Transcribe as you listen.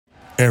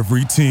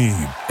Every team,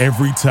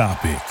 every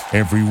topic,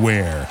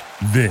 everywhere.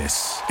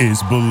 This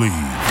is Believe.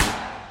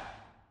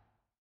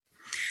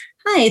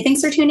 Hi,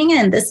 thanks for tuning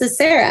in. This is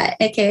Sarah,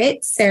 aka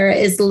Sarah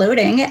is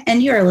Loading,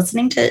 and you are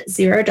listening to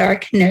Zero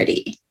Dark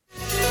Nerdy.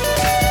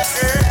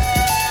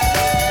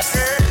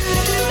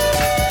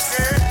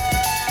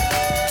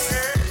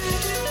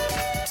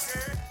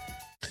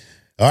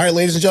 All right,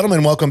 ladies and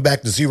gentlemen, welcome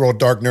back to Zero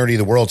Dark Nerdy,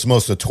 the world's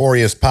most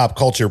notorious pop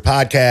culture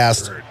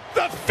podcast.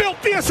 The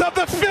filthiest of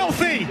the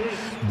filthy.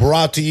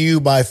 Brought to you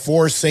by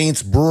Four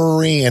Saints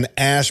Brewery in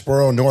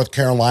Asheboro, North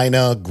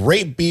Carolina.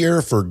 Great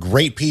beer for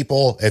great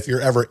people. If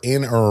you're ever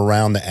in or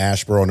around the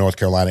Asheboro, North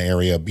Carolina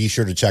area, be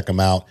sure to check them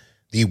out.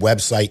 The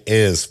website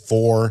is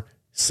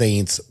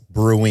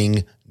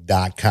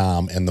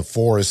foursaintsbrewing.com, and the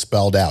 4 is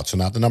spelled out. So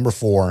not the number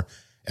 4,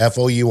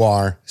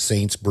 F-O-U-R,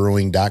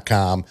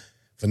 saintsbrewing.com.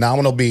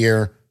 Phenomenal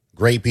beer.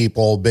 Great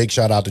people. Big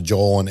shout out to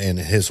Joel and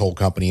his whole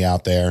company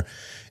out there.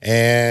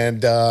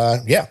 And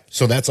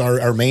so that's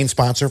our main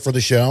sponsor for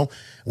the show.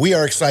 We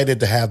are excited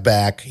to have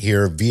back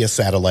here via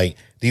satellite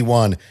the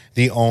one,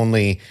 the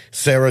only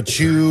Sarah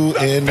Chu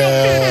in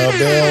the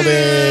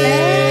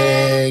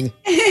building.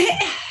 Hey,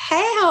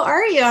 how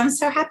are you? I'm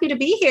so happy to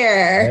be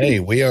here.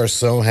 Hey, we are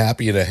so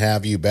happy to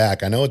have you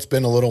back. I know it's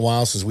been a little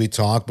while since we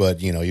talked,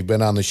 but you've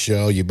been on the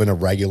show. You've been a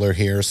regular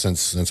here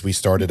since we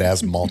started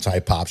as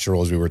multi-pop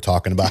show, as we were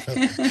talking about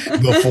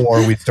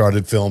before we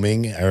started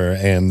filming,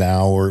 and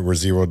now we're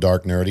Zero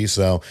Dark Nerdy.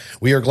 So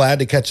we are glad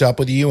to catch up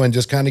with you and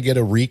just kind of get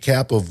a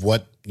recap of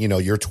what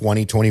your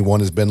 2021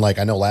 has been like.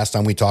 I know last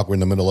time we talked, we're in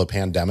the middle of a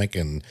pandemic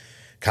and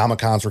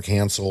Comic-Cons were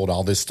canceled,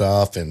 all this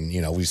stuff. And,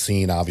 we've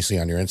seen obviously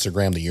on your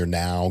Instagram that you're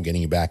now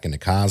getting you back into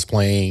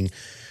cosplaying.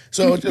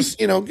 So just,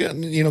 get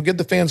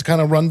the fans kind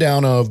of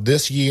rundown of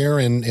this year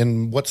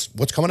and what's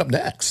coming up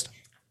next.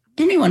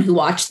 Anyone who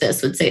watched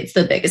this would say it's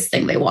the biggest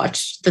thing they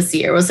watched this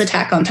year was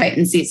Attack on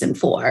Titan season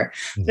 4.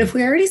 But if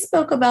we already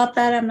spoke about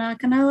that, I'm not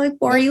gonna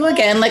bore you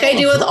again, like I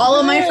do with all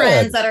of my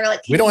friends that are like,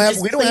 we don't have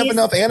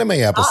enough anime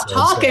episodes.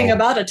 Stop talking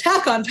about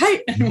Attack on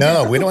Titan.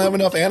 No, we don't have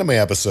enough anime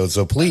episodes.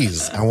 So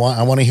please, I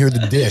want to hear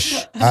the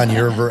dish on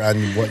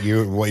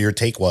what your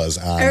take was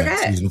on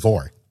season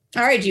 4.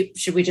 All right.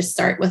 Should we just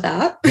start with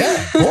that? Yeah,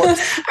 of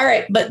course. All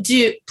right. But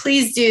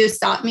please do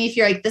stop me if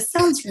you're like, this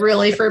sounds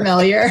really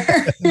familiar.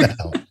 No.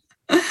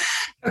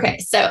 Okay,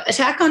 so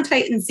Attack on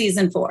Titan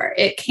season 4.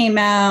 It came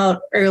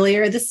out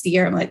earlier this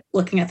year. I'm like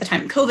looking at the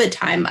time, COVID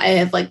time. I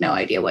have like no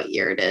idea what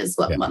year it is,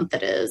 what month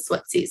it is,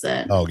 what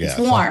season. Oh yeah, it's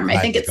warm. I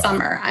think it's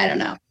summer. I don't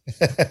know.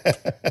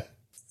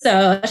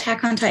 So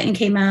Attack on Titan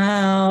came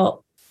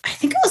out. I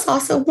think it was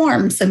also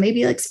warm, so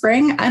maybe like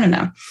spring. I don't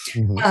know.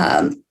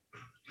 Mm-hmm.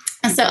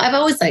 And so I've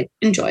always like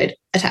enjoyed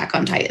Attack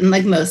on Titan,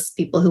 like most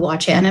people who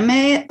watch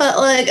anime, but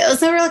like I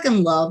was never like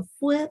in love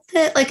with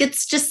it. Like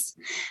it's just.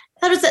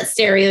 That was that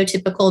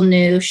stereotypical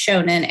new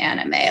shonen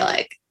anime.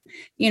 Like,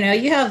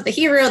 you have the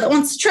hero that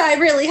wants to try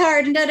really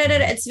hard and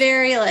da-da-da. It's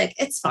very like,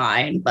 it's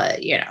fine, but,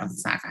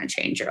 it's not going to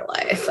change your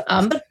life.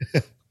 But,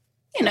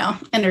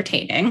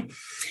 entertaining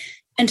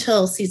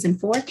until season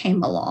 4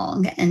 came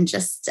along and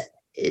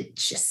it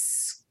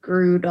just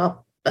screwed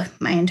up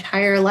my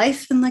entire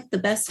life in like the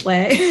best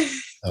way.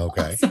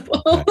 Okay.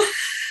 possible.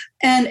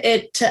 And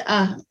it,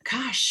 I'm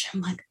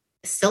like,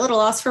 still at a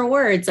loss for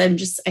words. I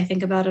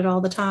think about it all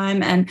the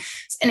time. And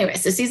anyway,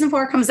 so season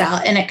 4 comes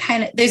out and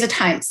there's a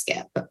time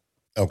skip.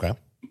 Okay.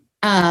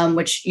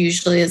 Which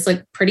usually is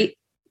like pretty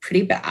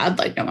bad.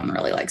 Like no one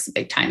really likes a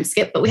big time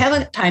skip, but we have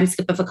a time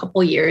skip of a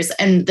couple years.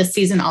 And the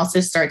season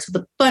also starts with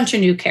a bunch of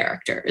new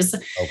characters.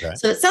 Okay.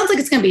 So it sounds like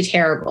it's going to be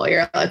terrible.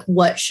 You're like,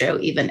 what show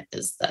even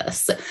is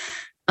this?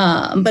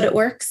 But it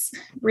works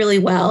really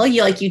well.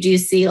 You do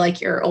see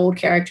like your old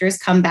characters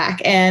come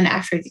back in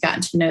after you've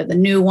gotten to know the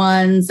new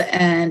ones.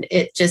 And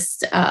it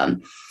just,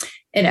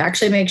 it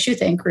actually makes you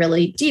think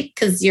really deep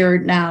because you're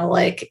now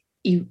like,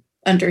 you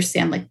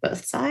understand like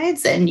both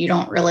sides and you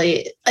don't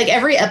really like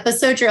every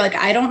episode. You're like,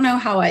 I don't know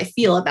how I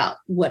feel about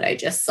what I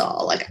just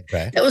saw. Like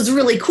that was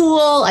really cool.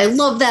 I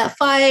love that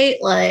fight.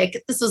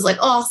 Like this was like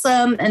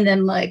awesome. And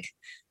then like,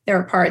 there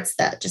are parts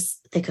that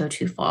just, they go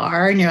too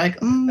far and you're like,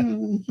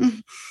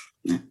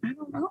 I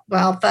don't know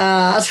about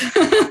that.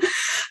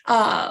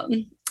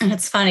 And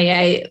it's funny.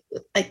 I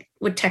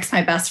would text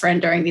my best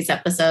friend during these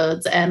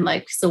episodes and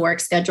like, so work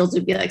schedules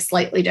would be like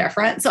slightly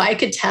different. So I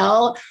could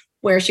tell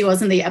where she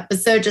was in the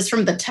episode just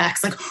from the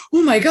text, like,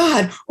 oh my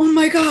God.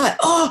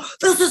 Oh,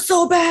 this is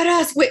so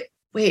badass.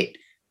 Wait,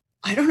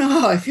 I don't know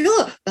how I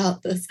feel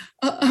about this.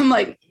 I'm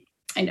like,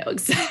 I know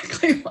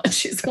exactly what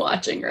she's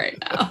watching right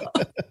now.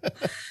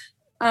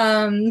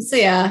 So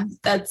yeah,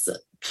 that's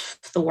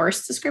the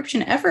worst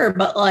description ever,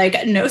 but like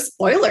no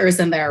spoilers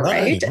in there,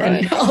 right?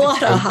 And a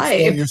lot of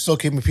hype. You're still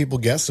keeping people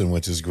guessing,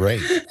 which is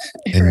great.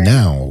 And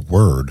now a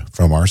word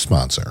from our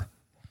sponsor.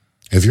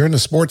 If you're into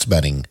sports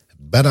betting,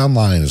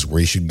 BetOnline is where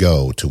you should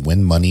go to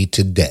win money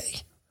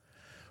today.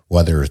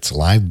 Whether it's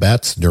live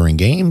bets during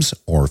games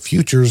or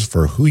futures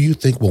for who you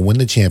think will win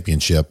the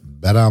championship,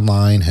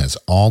 BetOnline has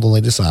all the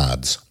latest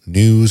odds,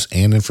 news,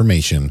 and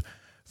information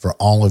for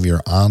all of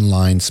your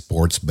online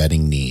sports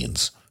betting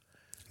needs.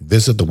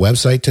 Visit the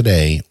website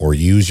today or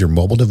use your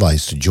mobile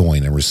device to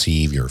join and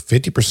receive your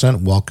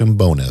 50% welcome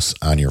bonus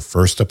on your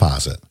first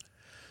deposit.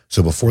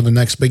 So before the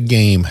next big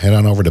game, head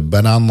on over to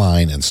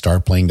BetOnline and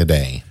start playing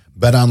today.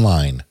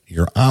 BetOnline,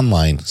 your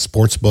online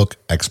sportsbook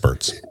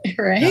experts.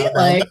 Right? Now,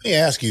 let me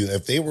ask you,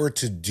 if they were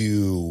to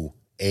do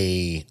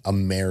a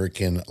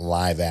American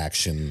live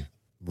action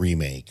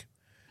remake,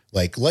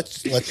 like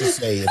let's just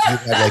say if you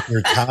had like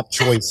your top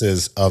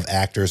choices of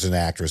actors and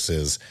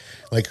actresses,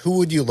 like who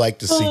would you like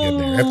to see in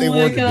there if they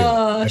were to do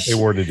it? If they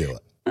were to do it,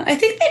 I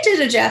think they did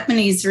a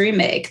Japanese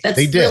remake.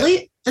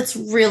 That's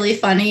really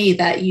funny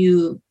that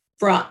you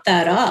brought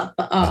that up.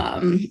 I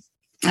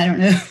don't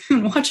know.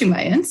 I'm watching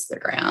my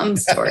Instagram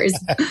stories.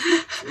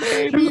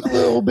 Maybe a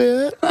little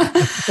bit.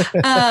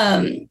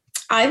 I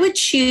would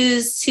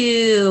choose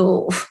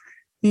to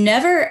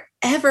never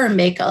ever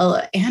make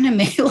a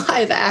anime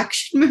live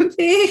action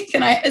movie.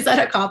 Is that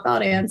a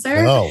cop-out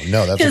answer? No,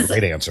 that's a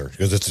great answer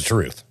because it's the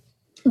truth.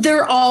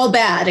 They're all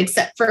bad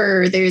except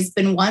for there's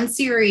been one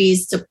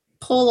series to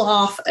pull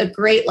off a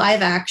great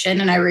live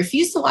action, and I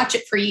refused to watch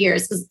it for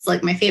years because it's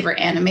like my favorite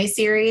anime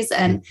series.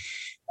 And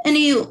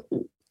any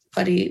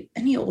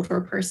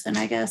older person,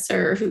 I guess,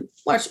 or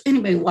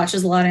anybody who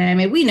watches a lot of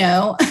anime, we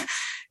know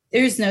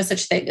there's no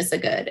such thing as a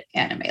good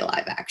anime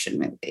live action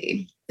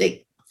movie.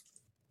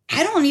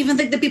 I don't even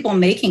think the people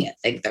making it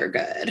think they're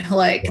good.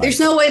 Like,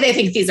 There's no way they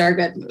think these are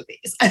good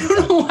movies. I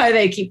don't know why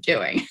they keep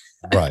doing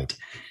it. Right.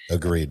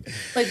 Agreed.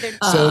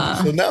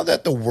 So now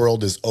that the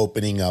world is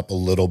opening up a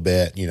little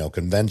bit,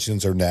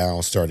 conventions are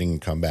now starting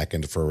to come back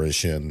into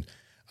fruition.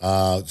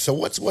 So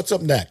what's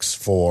up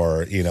next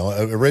for,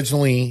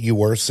 originally you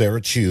were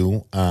Sarah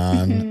Chu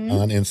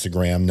on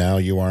Instagram. Now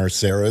you are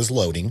Sarah is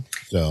Loading.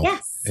 So,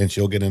 yes. And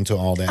she'll get into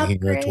all that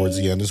here towards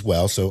the end as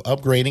well. So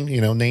upgrading,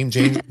 name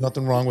change,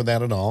 nothing wrong with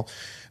that at all.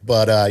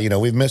 But,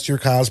 we've missed your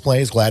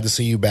cosplays. Glad to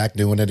see you back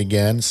doing it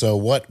again. So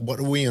what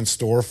are we in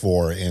store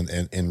for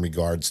in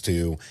regards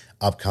to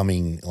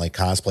upcoming like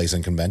cosplays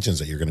and conventions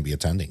that you're going to be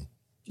attending?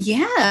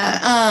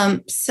 Yeah.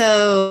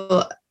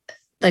 So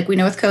like we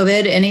know with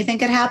COVID, anything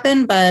could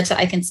happen, but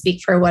I can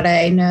speak for what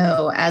I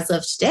know as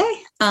of today.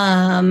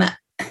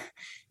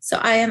 So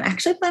I am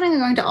actually planning on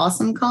going to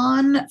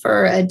AwesomeCon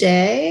for a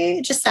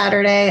day, just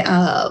Saturday.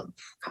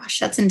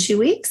 That's in 2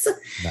 weeks.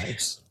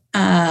 Nice.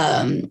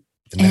 And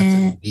that's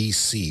in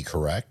DC,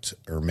 correct?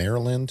 Or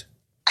Maryland?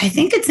 I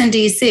think it's in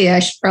DC. I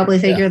should probably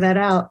figure that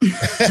out.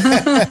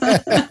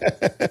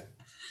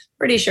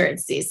 Pretty sure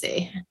it's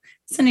DC.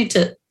 So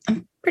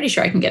I'm pretty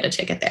sure I can get a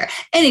ticket there.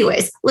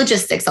 Anyways,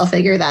 logistics, I'll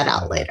figure that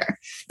out later.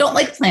 Don't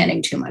like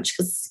planning too much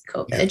because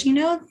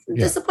COVID,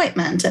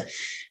 disappointment.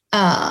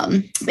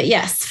 But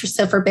yes,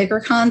 so for bigger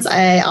cons,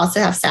 I also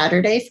have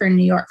Saturday for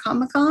New York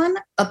Comic Con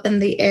up in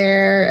the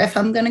air if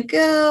I'm going to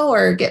go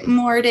or get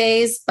more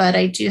days, but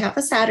I do have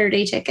a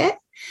Saturday ticket.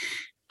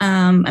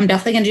 I'm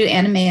definitely going to do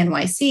Anime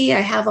NYC.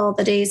 I have all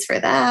the days for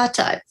that.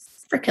 I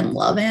freaking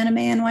love Anime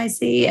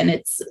NYC, and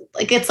it's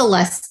a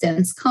less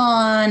dense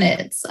con.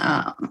 It's,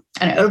 I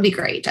don't know, it'll be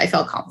great. I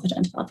feel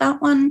confident about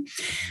that one.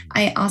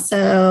 I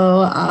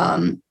also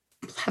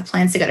have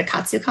plans to go to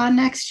KatsuCon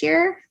next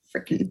year.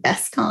 Freaking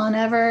best con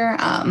ever.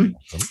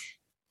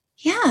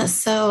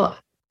 So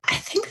I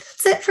think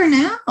that's it for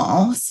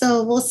now.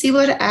 So we'll see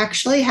what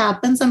actually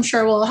happens. I'm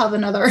sure we'll have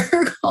another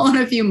call in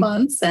a few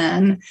months,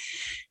 and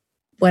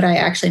what I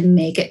actually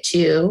make it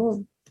to,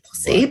 we'll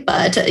see.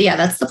 But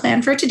that's the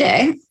plan for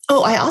today.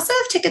 Oh, I also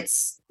have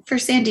tickets for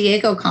San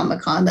Diego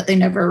Comic-Con that they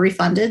never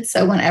refunded.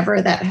 So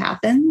whenever that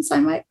happens, I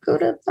might go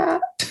to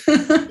that.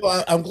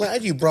 Well, I'm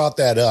glad you brought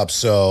that up.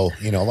 So,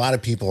 a lot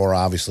of people are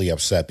obviously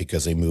upset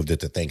because they moved it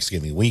to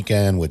Thanksgiving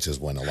weekend, which is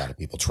when a lot of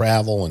people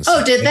travel. And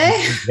oh, did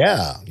they?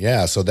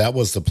 Yeah. So that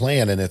was the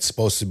plan, and it's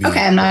supposed to be.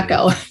 Okay, I'm not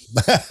going.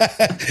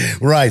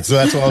 Right. So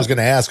that's what I was going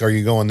to ask. Are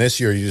you going this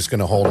year? Or are you just going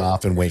to hold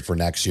off and wait for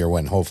next year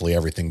when hopefully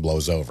everything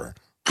blows over?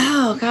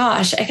 Oh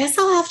gosh, I guess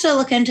I'll have to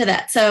look into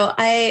that. So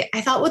I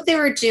thought what they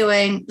were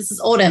doing, this is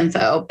old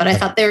info, but I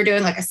thought they were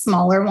doing like a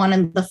smaller one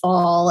in the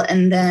fall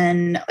and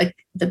then like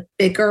the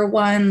bigger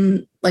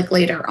one like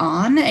later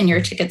on, and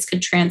your tickets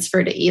could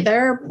transfer to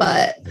either.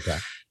 But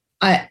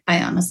I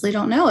honestly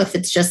don't know if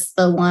it's just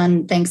the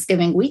one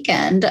Thanksgiving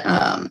weekend.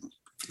 I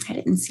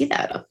didn't see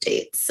that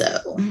update.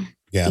 So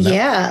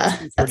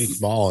it's pretty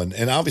small.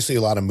 And obviously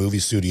a lot of movie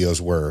studios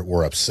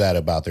were upset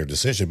about their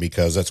decision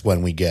because that's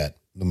when we get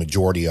the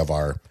majority of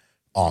our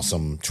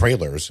awesome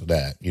trailers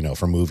that,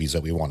 for movies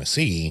that we want to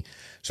see.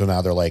 So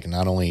now they're like,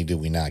 not only do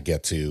we not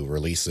get to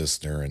release this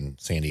during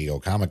San Diego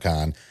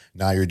Comic-Con,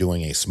 now you're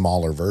doing a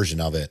smaller version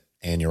of it.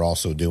 And you're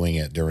also doing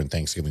it during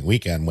Thanksgiving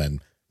weekend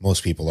when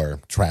most people are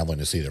traveling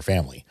to see their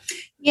family.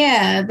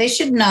 Yeah, they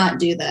should not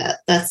do that.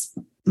 That's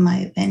my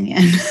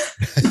opinion.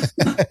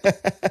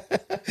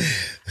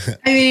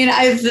 I mean,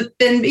 I've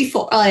been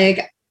before,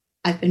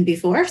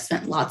 I've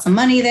spent lots of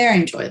money there,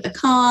 enjoyed the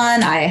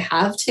con. I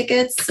have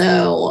tickets.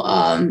 So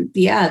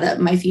that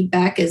my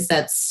feedback is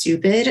that's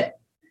stupid.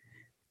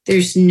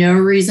 There's no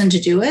reason to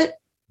do it.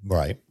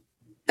 Right.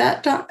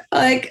 that time,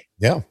 like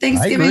Yeah,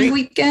 Thanksgiving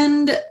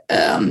weekend.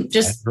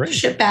 Just agree.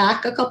 ship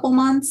back a couple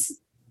months.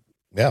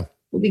 Yeah.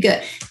 Will be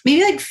good.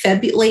 Maybe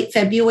like late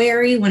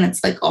February when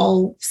it's like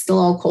still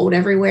all cold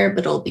everywhere,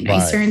 but it'll be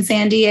nicer in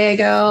San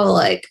Diego.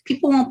 Like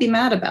people won't be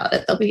mad about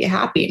it. They'll be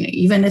happy,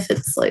 even if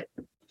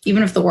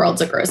the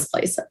world's a gross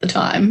place at the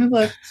time.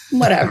 Like,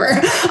 whatever.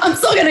 I'm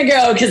still gonna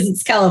go because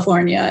it's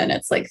California and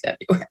it's like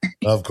February.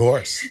 Of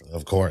course.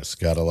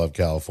 Gotta love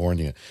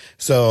California.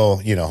 So,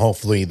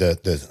 hopefully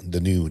the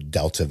new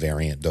Delta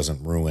variant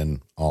doesn't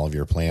ruin all of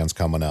your plans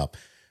coming up.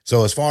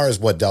 So as far as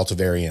what Delta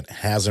variant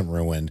hasn't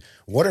ruined,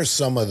 what are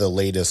some of the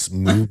latest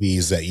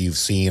movies that you've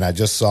seen? I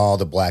just saw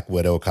the Black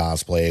Widow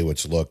cosplay,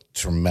 which looked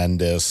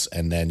tremendous.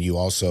 And then you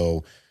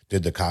also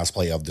did the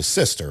cosplay of the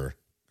sister,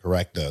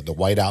 correct? The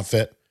white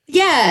outfit.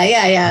 Yeah.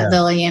 The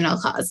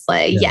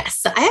cosplay. Yeah.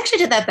 Yes. I actually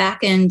did that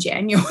back in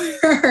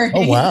January.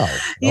 Oh, wow. Okay.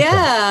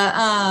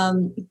 Yeah.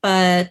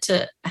 But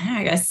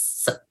I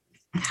guess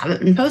I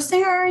haven't been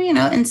posting, or,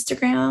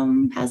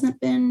 Instagram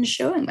hasn't been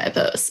showing my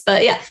posts.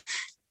 But yeah,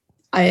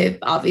 I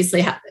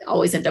obviously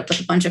always end up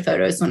with a bunch of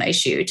photos when I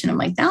shoot, and I'm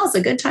like, now's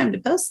a good time to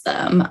post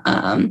them.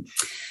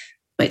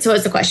 Wait, so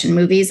what's the question?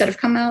 Movies that have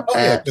come out? Oh,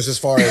 yeah, just as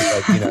far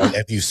as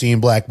have you seen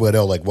Black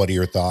Widow? Like, what are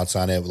your thoughts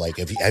on it? Like,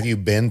 have you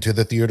been to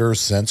the theaters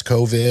since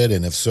COVID?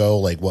 And if so,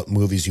 like, what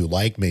movies you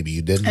like, maybe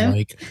you didn't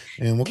like?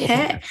 And we'll go from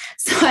there.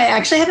 So I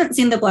actually haven't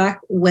seen the Black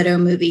Widow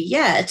movie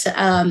yet.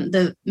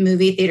 The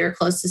movie theater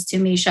closest to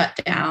me shut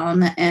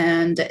down,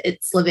 and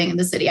it's living in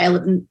the city. I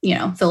live in,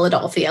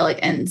 Philadelphia, like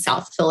in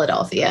South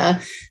Philadelphia.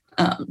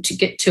 To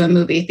get to a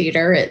movie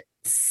theater,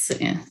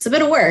 it's a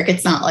bit of work.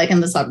 It's not like in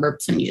the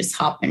suburbs when you just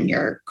hop in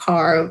your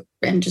car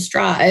and just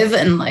drive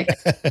and like,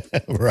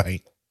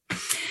 right.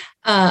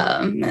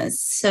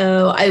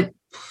 So I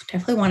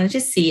definitely wanted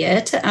to see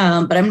it.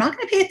 But I'm not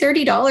going to pay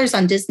 $30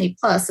 on Disney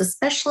Plus,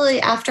 especially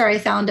after I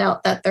found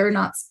out that they're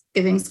not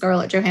giving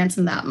Scarlett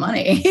Johansson that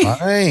money.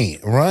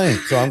 Right.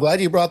 So I'm glad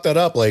you brought that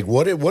up. Like,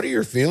 what are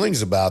your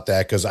feelings about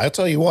that? Because I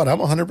tell you what, I'm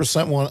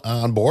 100%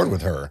 on board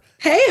with her.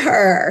 Pay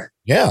her.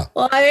 Yeah.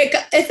 Like,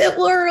 if it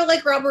were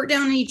like Robert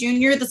Downey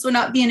Jr., this would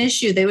not be an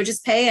issue. They would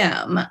just pay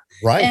him.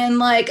 Right. And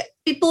like,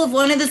 people have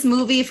wanted this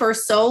movie for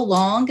so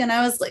long. And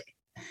I was like,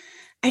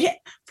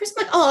 first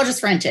I'm like, oh, I'll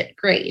just rent it.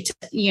 Great.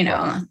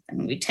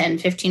 Maybe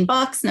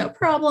 $10-15, no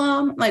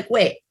problem. I'm like,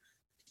 wait,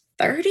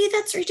 30?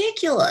 That's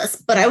ridiculous.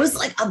 But I was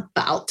like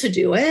about to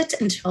do it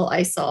until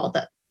I saw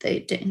that they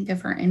didn't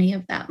give her any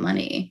of that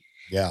money.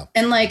 Yeah.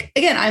 And like,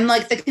 again, I'm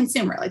like the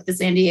consumer, like the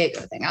San Diego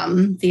thing.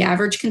 I'm the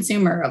average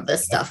consumer of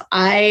this stuff.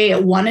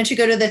 I wanted to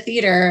go to the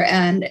theater,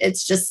 and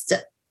it's just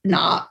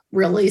not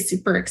really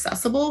super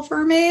accessible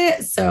for me.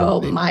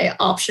 So my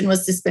option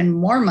was to spend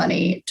more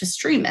money to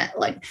stream it.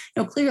 Like,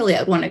 clearly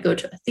I'd want to go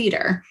to a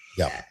theater.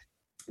 Yeah.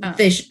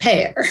 They should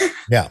pay her.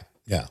 Yeah.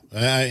 Yeah.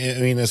 I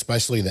mean,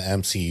 especially the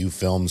MCU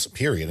films,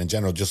 period. In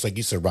general, just like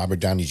you said, Robert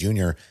Downey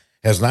Jr.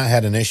 has not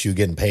had an issue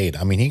getting paid.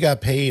 I mean, he got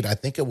paid, I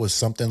think it was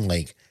something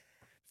like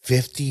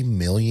 $50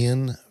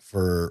 million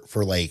for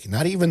like,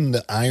 not even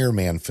the Iron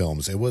Man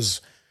films. It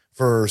was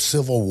for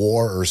Civil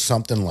War or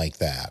something like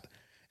that.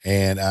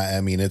 And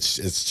I mean,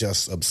 it's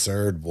just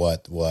absurd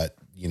what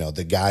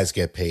the guys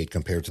get paid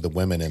compared to the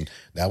women. And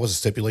that was a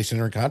stipulation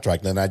in her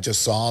contract. And I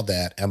just saw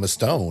that Emma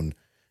Stone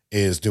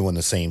is doing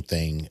the same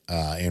thing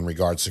in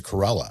regards to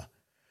Cruella,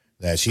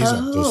 that she's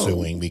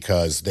pursuing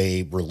because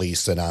they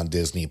released it on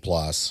Disney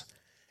Plus,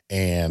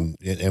 and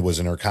it was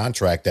in her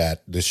contract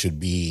that this should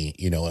be,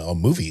 a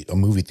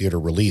movie theater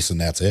release,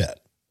 and that's it.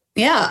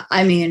 Yeah,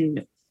 I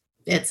mean,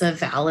 it's a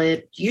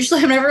valid.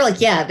 Usually, I'm never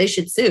like, yeah, they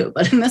should sue,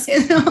 but in this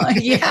case, like,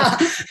 yeah,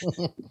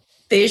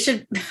 they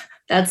should.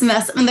 That's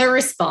messed up. And their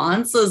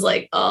response was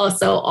like, oh,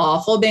 so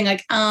awful, being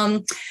like,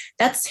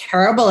 that's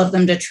terrible of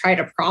them to try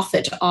to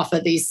profit off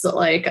of these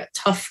like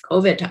tough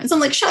COVID times. I'm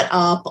like, shut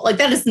up. Like,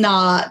 that is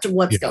not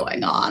what's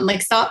going on.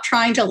 Like, stop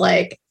trying to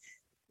like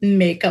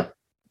make up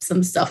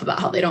some stuff about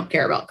how they don't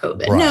care about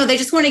COVID. Right. No, they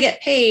just want to get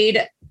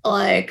paid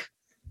like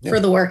for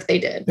the work they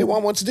did. They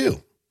want what's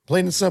due.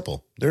 Plain and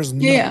simple. There's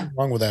nothing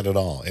wrong with that at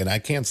all. And I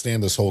can't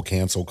stand this whole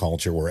cancel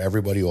culture where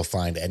everybody will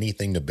find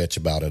anything to bitch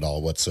about at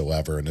all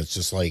whatsoever. And it's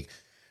just like,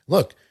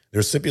 look,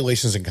 there's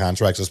stipulations and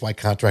contracts. That's why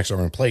contracts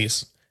are in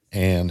place,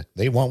 and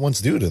they want what's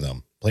due to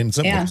them. Plain and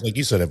simple. Yeah. Like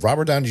you said, if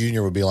Robert Downey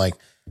Jr. would be like,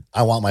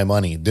 I want my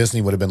money,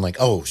 Disney would have been like,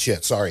 oh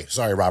shit, sorry,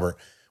 Robert.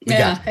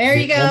 There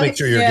you go. We'll make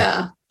sure you're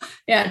good.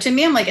 Yeah. To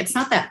me, I'm like, it's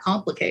not that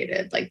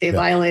complicated. Like, they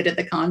violated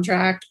the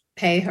contract,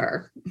 pay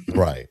her.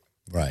 Right.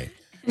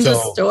 The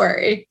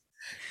story.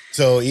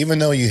 So even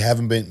though you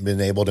haven't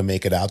been able to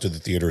make it out to the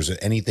theaters,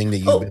 anything that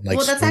you've been like,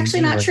 well, that's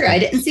actually not true. I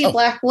didn't see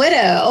Black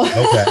Widow.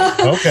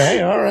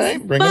 Okay, all right.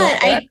 But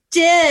I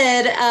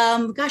did,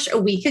 a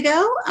week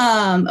ago,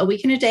 a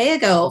week and a day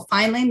ago,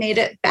 finally made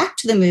it back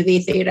to the movie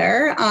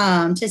theater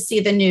to see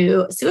the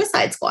new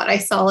Suicide Squad. I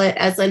saw it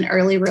as an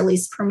early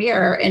release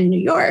premiere in New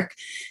York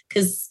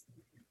because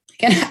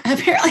And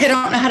apparently I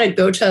don't know how to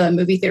go to a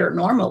movie theater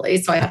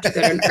normally, so I have to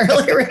go to an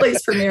early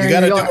release premiere. You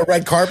got to do a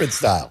red carpet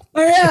style.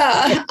 Oh,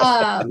 yeah.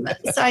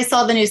 So I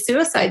saw the new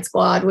Suicide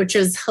Squad, which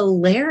is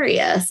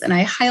hilarious, and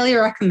I highly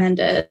recommend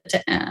it.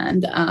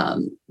 And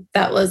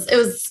it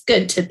was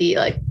good to be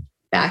like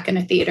back in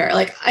a theater.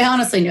 Like I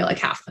honestly knew like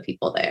half the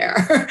people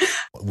there.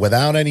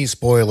 Without any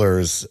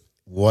spoilers,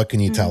 what can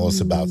you tell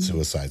us about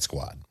Suicide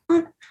Squad?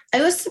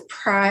 I was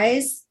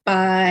surprised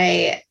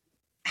by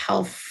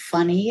how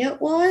funny it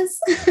was.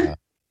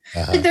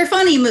 Like they're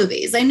funny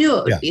movies. I knew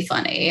it would be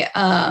funny.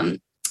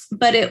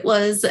 But it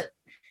was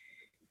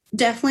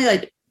definitely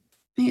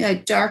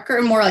like darker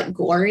and more like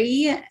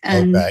gory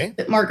and a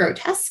bit more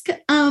grotesque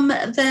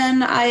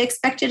than I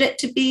expected it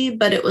to be.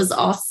 But it was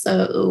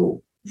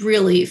also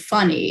really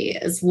funny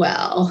as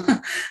well.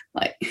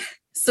 Like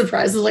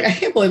surprised, like, I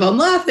can't believe I'm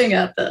laughing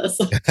at this.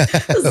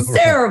 This is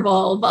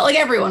terrible. But like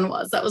everyone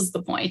was, that was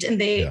the point.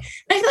 And I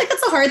feel like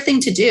that's a hard thing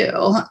to do.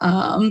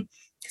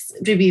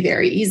 It would be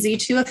very easy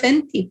to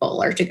offend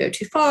people or to go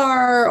too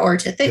far or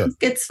to think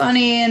it's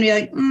funny and be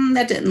like,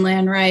 that didn't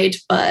land right.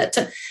 But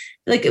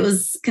like it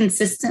was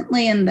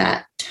consistently in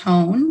that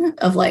tone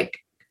of like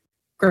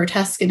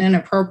grotesque and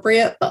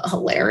inappropriate, but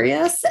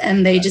hilarious.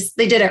 And they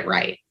did it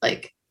right.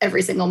 Like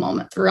every single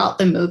moment throughout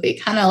the movie,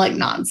 kind of like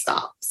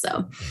nonstop.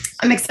 So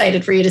I'm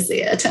excited for you to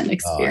see it and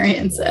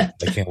experience it.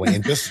 I can't wait.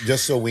 And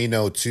just so we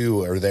know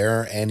too, are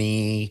there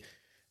any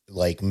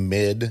like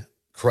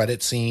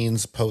mid-credit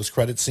scenes,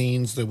 post-credit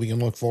scenes that we can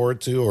look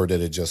forward to, or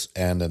did it just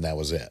end and that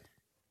was it?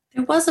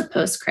 There was a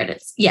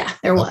post-credits. Yeah,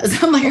 there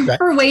was. I'm like,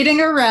 we're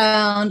waiting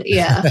around.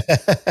 Yeah.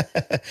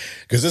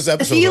 Because this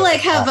episode. If you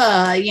like have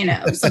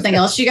something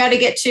else you got to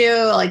get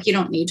to, like you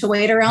don't need to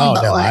wait around.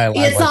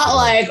 It's not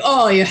like,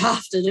 oh, you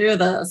have to do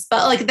this.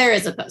 But like there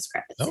is a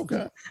post-credits.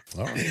 Okay.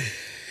 All right.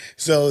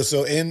 So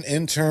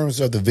in terms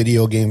of the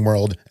video game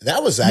world,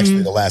 that was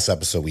actually the last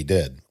episode we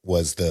did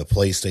was the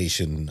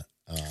PlayStation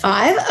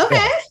 5.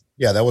 Okay.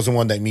 Yeah, that was the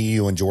one that me,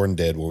 you, and Jordan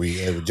did where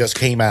it just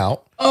came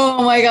out.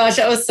 Oh my gosh,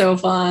 that was so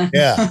fun.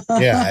 Yeah.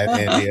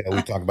 And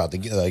we talked about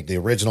the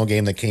original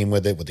game that came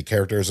with it, with the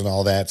characters and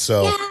all that.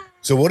 So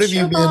what have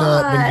you been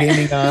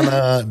gaming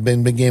on?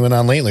 Been gaming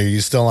on lately? Are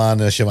you still on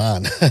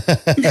Siobhan?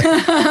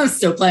 I'm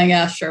still playing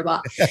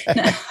Astrobot.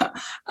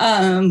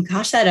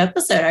 Gosh, that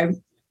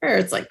episode,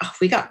 it's like,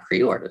 we got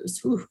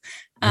pre-orders.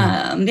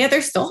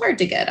 They're still hard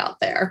to get out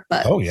there,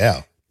 but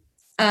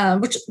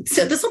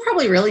so this will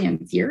probably really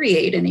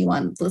infuriate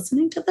anyone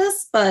listening to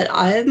this, but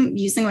I'm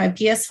using my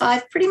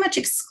PS5 pretty much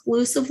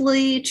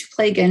exclusively to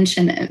play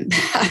Genshin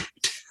Impact.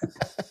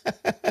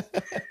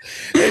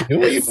 Hey, do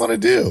what you want to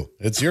do.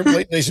 It's your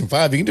PlayStation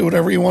 5. You can do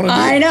whatever you want to do.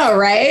 I know,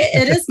 right?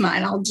 It is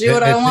mine. I'll do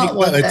what I want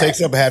with it. It takes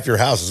up half your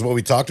house is what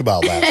we talked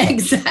about last time.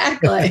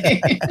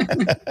 Exactly.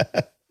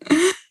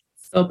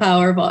 So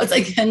powerful. It's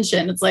like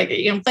Genshin. It's like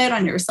you can play it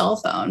on your cell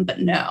phone,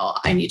 but no,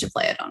 I need to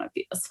play it on a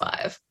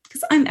PS5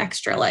 because I'm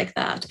extra like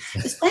that.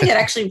 I was playing it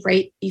actually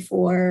right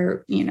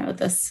before,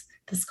 this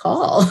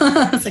call.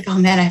 It's like, oh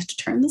man, I have to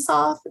turn this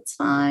off. It's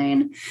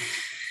fine.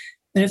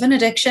 Bit of an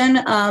addiction.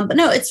 But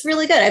no, it's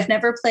really good. I've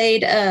never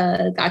played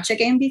a gacha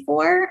game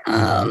before.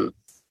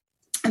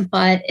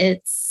 But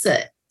it's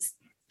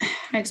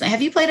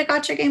have you played a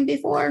gacha game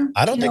before?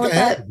 I don't think I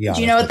have.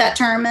 Do you know what that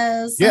term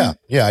is? Yeah,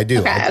 I do.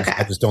 Okay,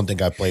 I just don't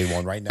think I played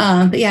one right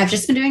now. But yeah, I've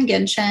just been doing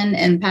Genshin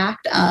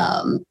Impact.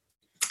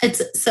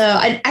 So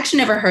I actually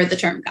never heard the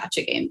term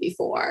gacha game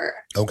before.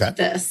 Okay.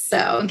 This,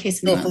 so in case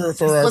for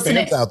our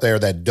fans out there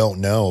that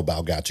don't know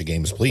about gacha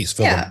games, please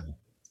fill them.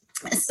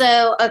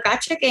 So a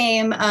gacha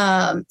game,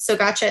 so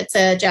gacha, it's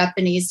a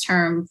Japanese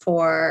term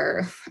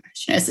for,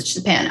 it's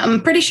Japan.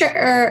 I'm pretty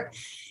sure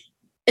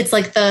it's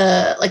like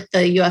the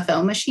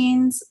UFO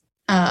machines.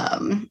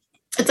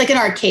 It's like an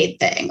arcade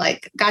thing,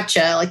 like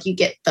gacha, like you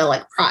get the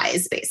like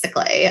prize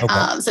basically.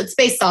 Okay. So it's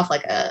based off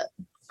like a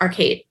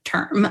arcade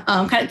term.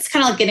 It's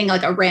kind of like getting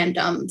like a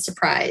random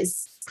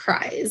surprise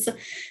prize.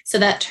 So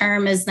that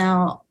term is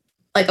now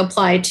like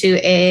applied to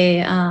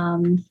a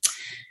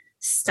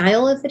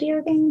style of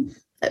video game.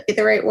 That'd be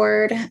the right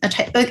word. A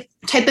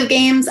type of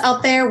games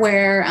out there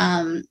where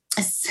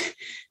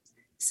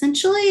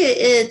essentially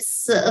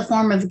it's a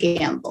form of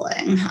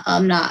gambling.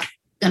 I'm not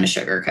going to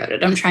sugarcoat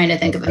it. I'm trying to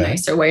think of a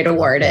nicer way to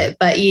word it.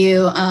 But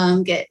you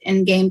get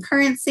in-game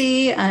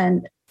currency,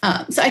 and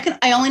so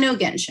I only know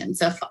Genshin.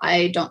 So if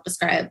I don't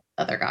describe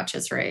other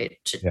gachas right,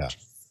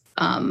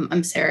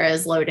 I'm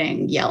Sarah's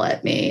loading, yell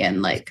at me,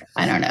 and like,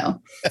 I don't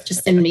know,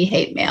 just send me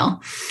hate mail.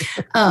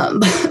 But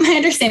my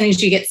understanding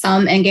is you get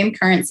some in-game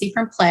currency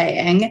from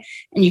playing,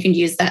 and you can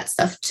use that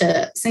stuff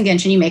to, in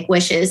Genshin, you make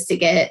wishes to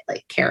get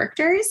like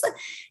characters.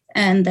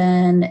 And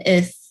then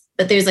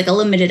but there's like a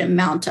limited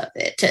amount of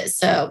it.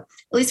 So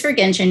at least for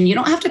Genshin, you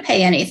don't have to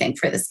pay anything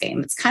for this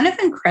game. It's kind of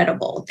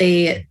incredible.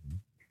 They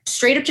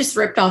straight up just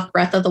ripped off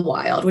Breath of the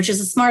Wild, which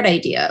is a smart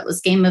idea. It was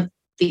Game of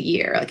the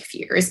Year like a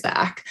few years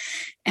back.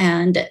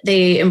 And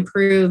they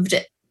improved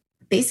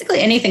basically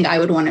anything I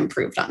would want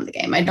improved on the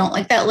game. I don't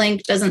like that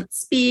Link doesn't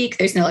speak.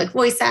 There's no like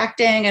voice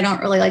acting. I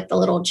don't really like the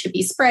little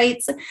chibi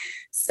sprites.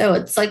 So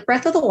it's like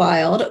Breath of the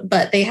Wild,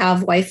 but they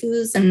have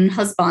waifus and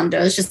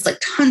husbandos, just like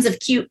tons of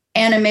cute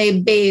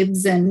anime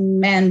babes and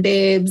man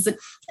babes.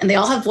 And they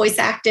all have voice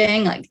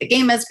acting. Like the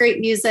game has great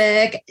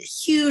music,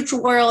 huge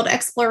world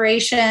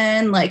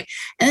exploration, like,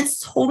 and it's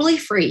totally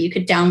free. You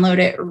could download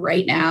it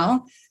right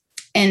now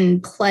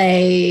and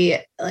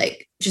play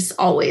like just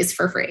always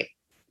for free.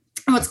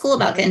 And what's cool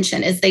about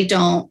Genshin is they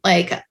don't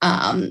like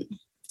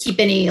keep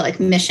any like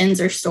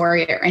missions or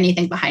story or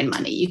anything behind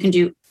money. You can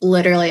do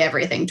literally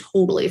everything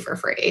totally for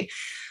free.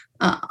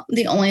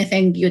 The only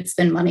thing you'd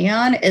spend money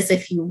on is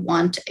if you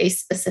want a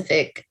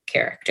specific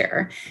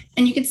character,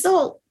 and you can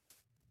still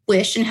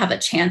wish and have a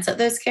chance at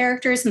those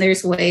characters. And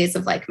there's ways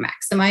of like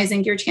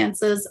maximizing your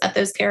chances at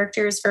those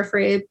characters for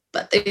free,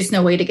 but there's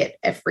no way to get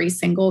every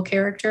single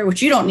character,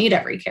 which you don't need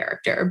every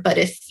character. But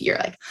if you're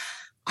like,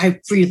 I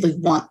really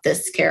want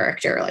this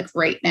character like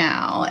right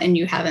now, and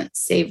you haven't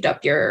saved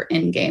up your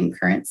in-game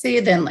currency,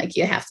 then like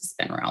you have to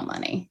spend real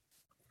money.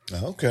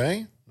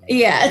 Okay.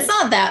 Yeah, it's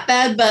not that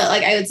bad, but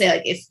like I would say,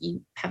 like if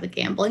you have a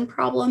gambling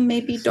problem,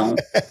 maybe don't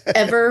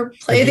ever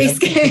play these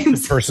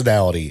games.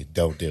 Personality,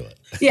 don't do it.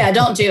 Yeah,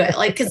 don't do it.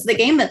 Like, because the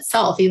game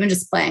itself, even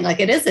just playing, like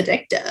it is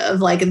addictive.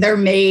 Like they're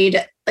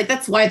made, like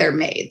that's why they're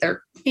made.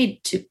 They're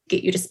made to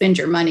get you to spend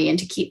your money and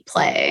to keep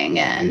playing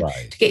and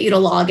to get you to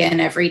log in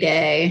every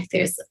day.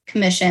 There's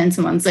commissions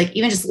and ones like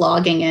even just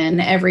logging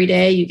in every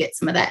day, you get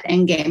some of that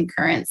in-game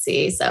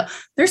currency. So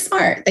they're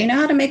smart. They know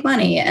how to make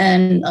money,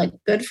 and like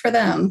good for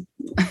them.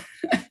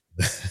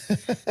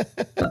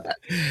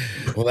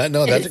 Well,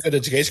 that's a good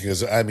education,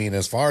 because I mean,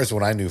 as far as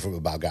what I knew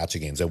about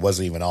gacha games, it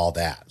wasn't even all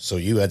that. So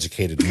you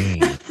educated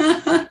me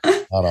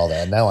on all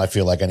that. Now I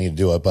feel like I need to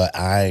do it, but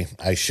I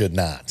should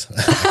not.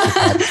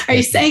 Are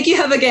you saying you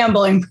have a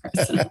gambling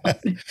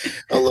personality?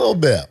 A little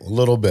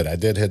bit. I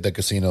did hit the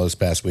casino this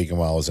past weekend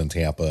while I was in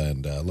Tampa,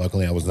 and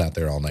luckily I was not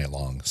there all night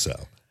long. So.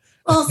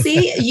 Well,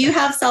 see, you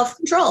have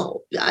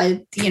self-control.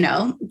 I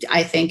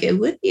think it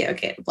would be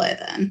okay to play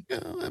then.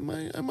 Yeah,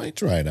 I might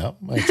try it out.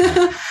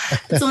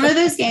 It's one of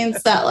those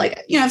games that,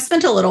 like, I've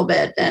spent a little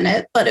bit in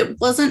it, but it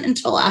wasn't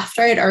until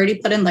after I'd already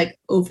put in like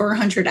over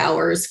 100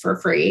 hours for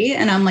free.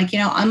 And I'm like,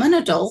 I'm an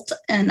adult,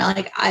 and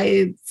like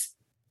I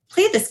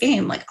played this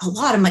game like a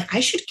lot. I'm like, I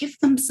should give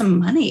them some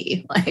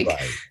money. Like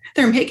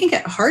they're making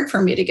it hard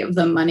for me to give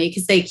them money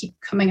because they keep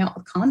coming out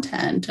with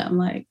content. I'm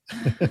like,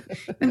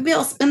 maybe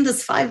I'll spend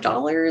this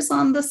 $5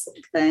 on this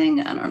thing.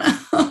 I don't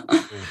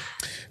know.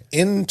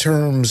 In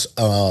terms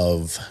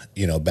of,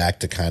 back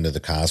to kind of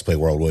the cosplay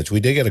world, which we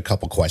did get a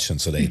couple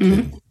questions today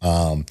too.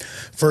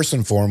 First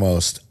and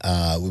foremost,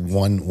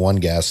 one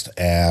guest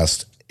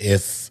asked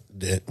if,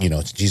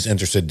 she's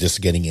interested just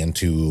getting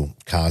into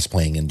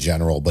cosplaying in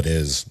general, but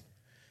is,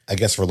 I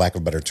guess for lack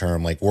of a better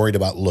term, like worried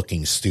about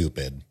looking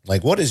stupid.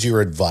 Like, what is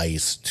your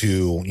advice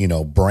to,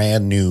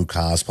 brand new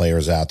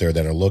cosplayers out there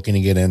that are looking to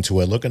get into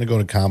it, looking to go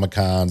to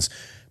Comic-Cons,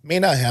 may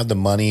not have the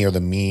money or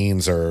the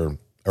means or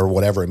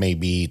whatever it may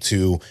be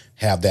to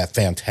have that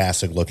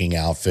fantastic looking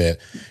outfit?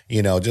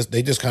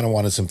 They just kind of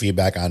wanted some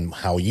feedback on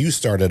how you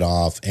started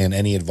off and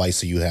any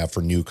advice that you have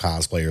for new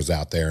cosplayers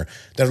out there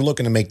that are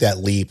looking to make that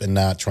leap and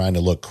not trying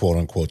to look quote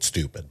unquote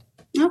stupid.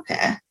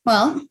 Okay.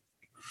 Well,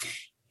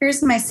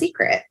 here's my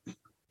secret.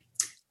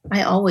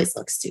 I always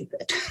look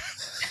stupid.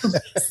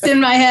 It's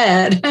in my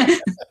head.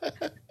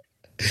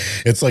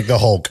 It's like the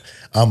Hulk.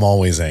 I'm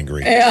always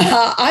angry.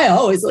 Yeah, I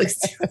always look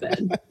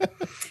stupid.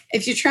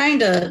 If you're trying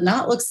to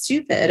not look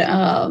stupid,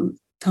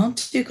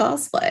 don't do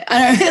cosplay. I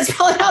don't know. It's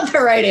probably not the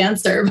right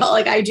answer, but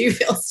like I do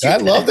feel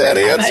stupid. I love that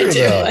answer,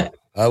 though.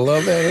 I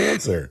love that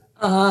answer.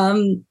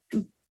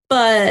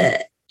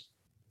 But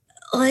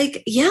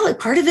like, yeah, like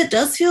part of it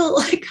does feel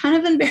like kind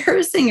of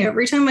embarrassing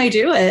every time I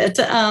do it.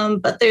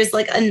 But there's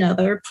like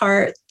another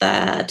part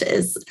that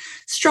is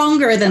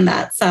stronger than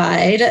that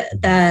side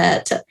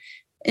that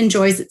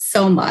enjoys it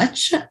so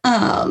much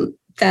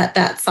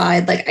that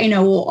side, like I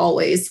know will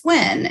always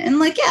win. And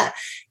like, yeah,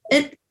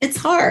 it's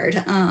hard.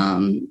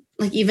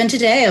 Like even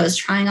today I was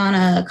trying on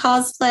a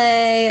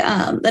cosplay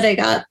that I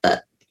got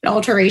the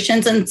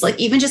alterations, and it's like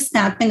even just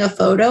snapping a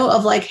photo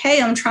of like,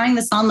 hey, I'm trying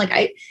this on, like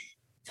I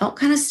felt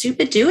kind of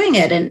stupid doing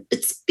it. And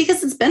it's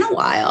because it's been a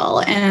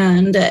while,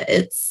 and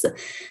it's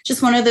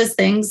just one of those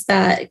things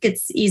that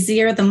gets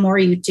easier the more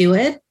you do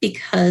it,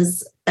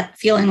 because that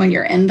feeling when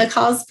you're in the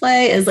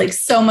cosplay is like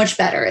so much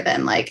better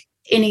than like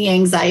any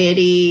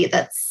anxiety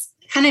that's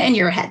kind of in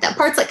your head. That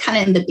part's like kind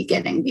of in the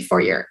beginning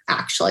before you're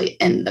actually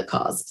in the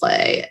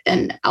cosplay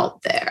and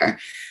out there.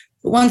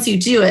 But once you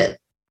do it,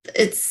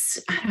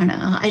 I don't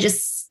know.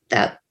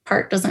 That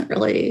part doesn't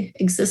really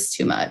exist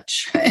too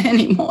much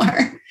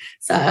anymore.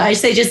 So I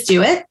say just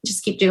do it.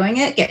 Just keep doing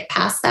it. Get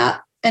past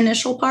that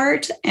initial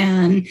part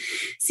and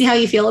see how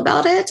you feel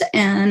about it.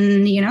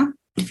 And,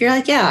 if you're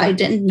like, yeah, I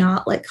did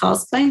not like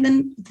cosplaying,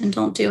 then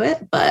don't do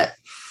it. But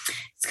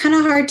it's kind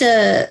of hard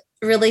to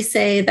really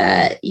say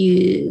that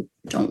you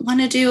don't want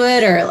to do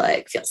it or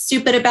like feel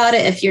stupid about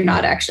it if you're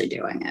not actually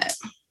doing it.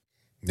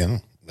 No,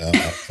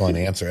 fun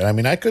answer. And I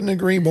mean, I couldn't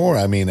agree more.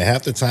 I mean,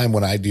 half the time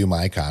when I do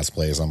my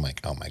cosplays, I'm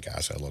like, oh my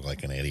gosh, I look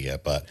like an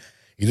idiot. But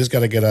You just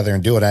got to get out there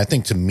and do it. I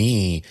think to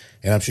me,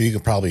 and I'm sure you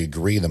can probably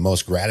agree, the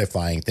most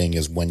gratifying thing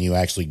is when you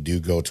actually do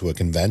go to a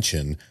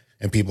convention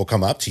and people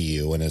come up to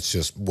you, and it's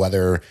just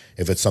whether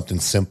if it's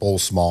something simple,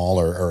 small,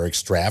 or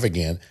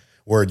extravagant,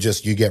 where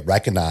just you get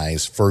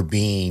recognized for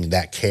being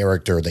that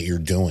character that you're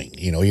doing,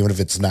 you know, even if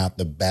it's not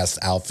the best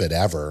outfit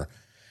ever.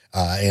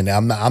 And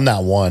I'm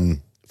not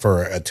one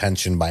for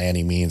attention by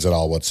any means at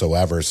all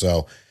whatsoever.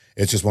 So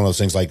it's just one of those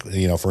things like,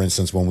 you know, for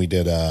instance, when we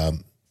did,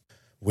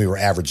 we were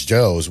Average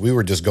Joe's, we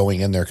were just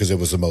going in there because it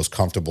was the most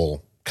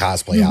comfortable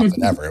cosplay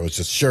outfit ever. It was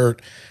just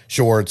shirt,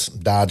 shorts,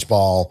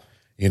 dodgeball,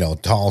 you know,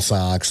 tall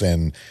socks.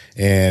 And,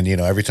 you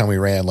know, every time we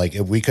ran, like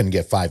we couldn't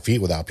get 5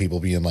 feet without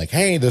people being like,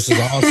 hey, this is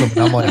awesome. And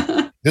I'm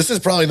like, this is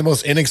probably the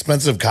most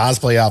inexpensive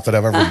cosplay outfit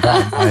I've ever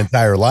bought in my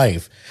entire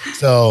life.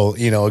 So,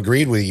 you know,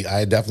 agreed with you.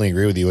 I definitely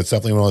agree with you. It's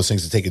definitely one of those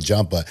things to take a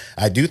jump, but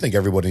I do think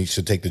everybody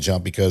should take the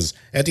jump because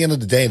at the end of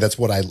the day, that's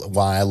why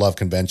I love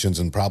conventions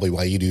and probably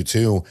why you do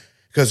too,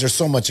 because there's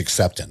so much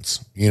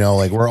acceptance, you know,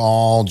 like we're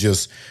all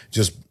just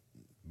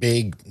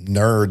big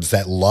nerds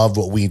that love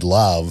what we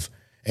love.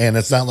 And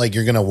it's not like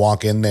you're going to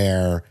walk in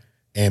there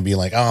and be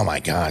like, oh my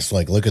gosh,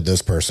 like, look at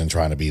this person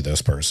trying to be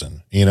this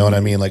person. You know what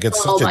I mean? Like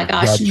it's oh such my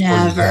gosh,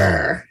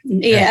 never.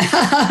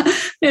 Yeah.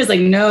 There's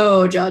like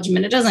no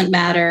judgment. It doesn't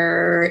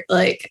matter.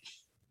 Like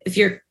if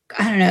you're,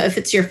 I don't know, if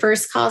it's your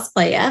first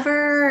cosplay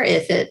ever,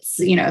 if it's,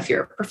 you know, if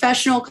you're a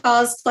professional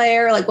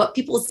cosplayer, like what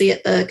people see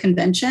at the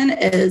convention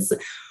is,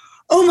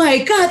 oh my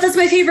God, that's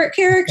my favorite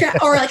character.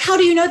 Or like, how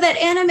do you know that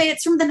anime?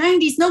 It's from the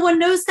 90s. No one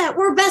knows that.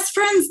 We're best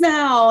friends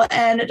now.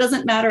 And it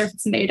doesn't matter if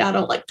it's made out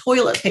of like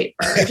toilet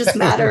paper. It just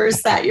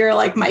matters that you're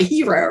like my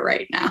hero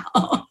right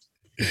now.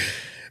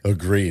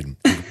 Agreed.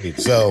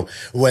 So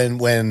when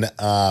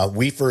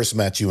we first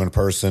met you in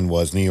person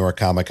was New York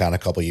Comic Con a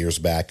couple of years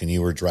back, and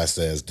you were dressed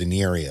as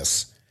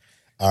Daenerys.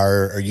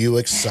 Are you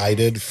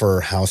excited for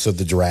House of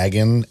the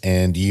Dragon?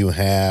 And you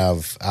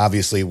have,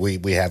 obviously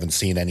we haven't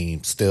seen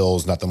any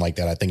stills, nothing like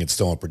that. I think it's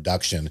still in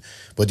production,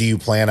 but do you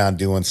plan on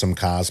doing some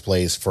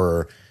cosplays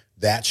for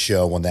that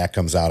show when that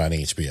comes out on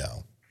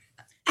HBO?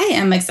 I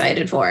am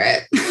excited for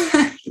it.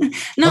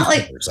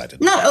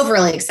 Not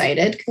overly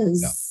excited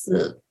because,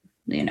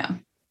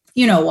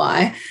 you know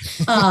why.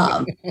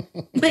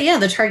 But yeah,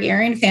 the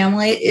Targaryen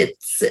family,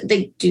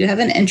 they do have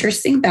an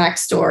interesting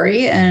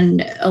backstory,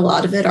 and a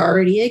lot of it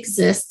already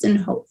exists, and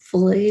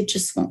hopefully it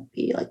just won't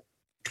be like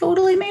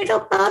totally made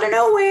up out of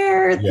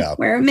nowhere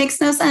where it makes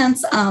no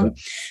sense. But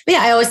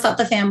yeah, I always thought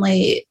the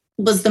family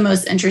was the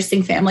most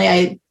interesting family.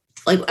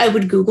 I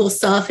would Google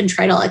stuff and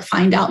try to like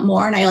find out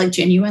more. And I like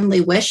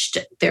genuinely wished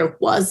there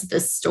was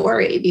this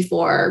story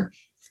before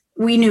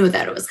we knew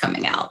that it was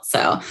coming out.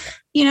 So,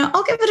 you know,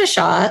 I'll give it a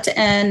shot.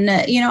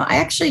 And, you know, I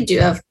actually do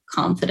have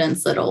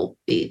confidence that it'll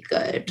be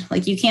good.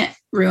 Like you can't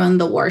ruin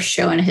the worst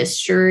show in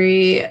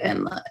history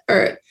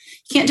or you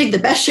can't take the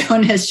best show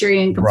in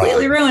history and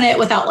completely ruin it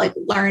without like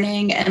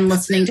learning and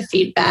listening to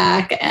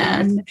feedback.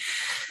 And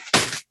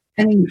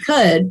I mean, you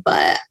could,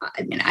 but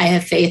I mean, I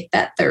have faith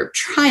that they're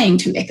trying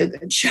to make a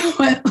good show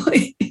at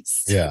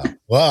least. Yeah.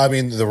 Well, I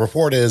mean, the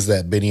report is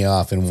that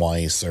Benioff and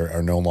Weiss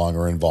are no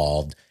longer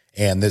involved.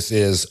 And this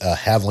is a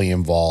heavily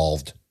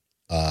involved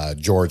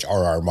George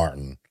R.R.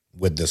 Martin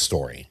with this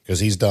story because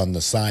he's done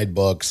the side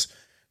books,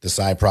 the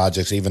side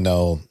projects, even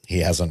though he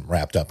hasn't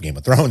wrapped up Game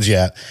of Thrones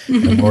yet.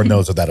 And Lord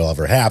knows if that'll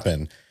ever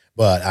happen.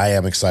 But I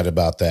am excited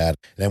about that.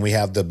 And then we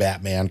have the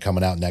Batman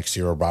coming out next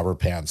year, Robert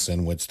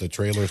Pattinson, which the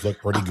trailers look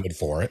pretty good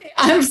for it.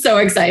 I'm so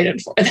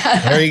excited for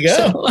that. There you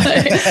go.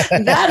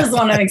 That is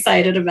what I'm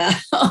excited about.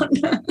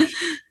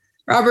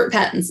 Robert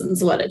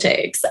Pattinson's what it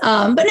takes.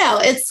 But no,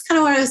 it's kind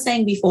of what I was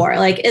saying before.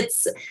 Like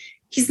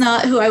he's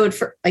not who I would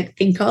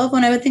think of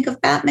when I would think of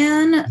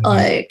Batman.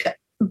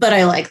 But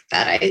I like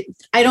that.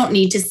 I don't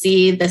need to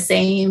see the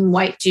same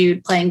white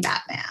dude playing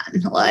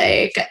Batman.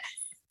 Like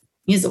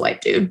he's a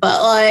white dude,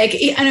 but like,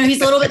 I know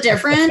he's a little bit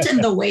different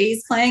and the way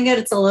he's playing it,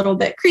 it's a little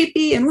bit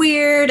creepy and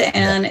weird.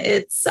 And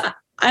it's, I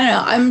don't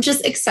know, I'm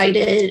just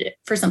excited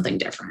for something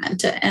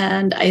different.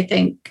 And I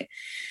think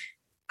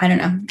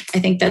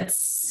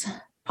that's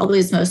probably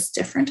as most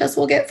different as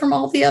we'll get from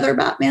all the other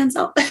Batmans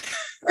out there.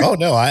 Oh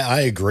no,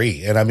 I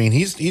agree. And I mean,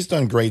 he's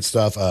done great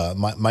stuff.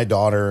 My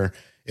daughter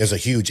is a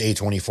huge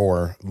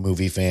A24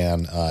 movie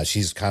fan.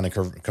 She's kind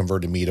of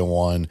converted me to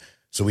one.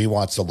 So we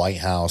watched The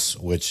Lighthouse,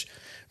 which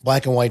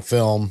black and white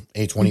film,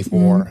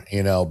 A24,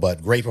 you know,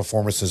 but great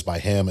performances by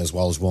him as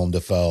well as Willem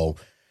Dafoe.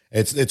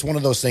 It's one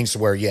of those things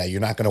where, yeah,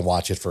 you're not going to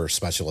watch it for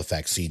special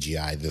effects,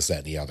 CGI, this, that,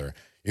 and the other.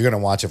 You're going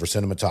to watch it for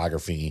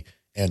cinematography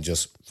and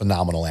just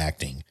phenomenal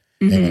acting.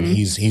 And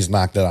he's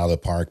knocked it out of the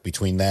park.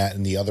 Between that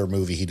and the other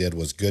movie he did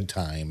was Good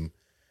Time,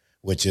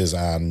 which is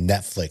on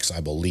Netflix, I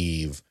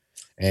believe.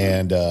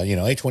 And, you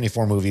know,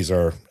 A24 movies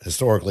are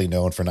historically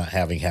known for not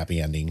having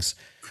happy endings.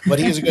 But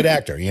he's a good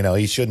actor. You know,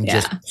 he shouldn't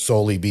just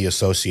solely be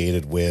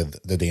associated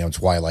with the damn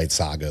Twilight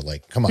Saga.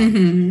 Like, come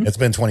on. It's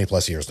been 20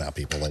 plus years now,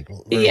 people. Like,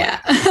 yeah.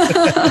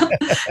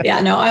 Yeah,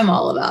 no, I'm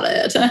all about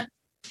it.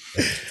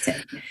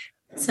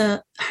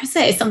 So I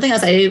say something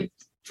else I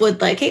would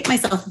like hate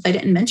myself if I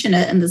didn't mention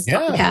it in this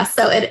podcast.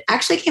 So it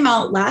actually came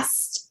out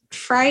last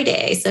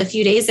Friday, so a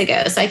few days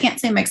ago. So I can't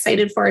say I'm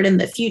excited for it in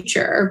the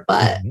future,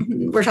 but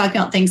we're talking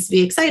about things to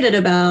be excited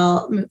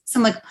about. So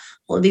I'm like,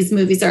 well, these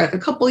movies are like a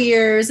couple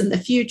years in the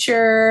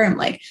future. And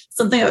like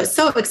something I was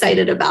so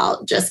excited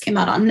about just came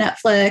out on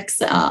Netflix.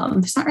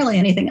 There's not really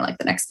anything in like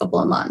the next couple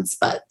of months,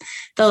 but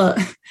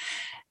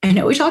I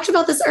know we talked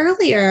about this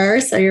earlier,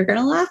 so you're going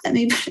to laugh at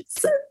me, but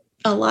it's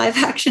a live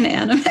action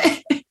anime.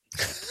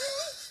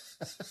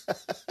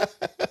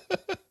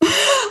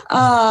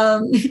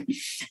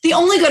 The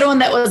only good one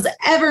that was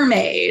ever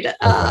made,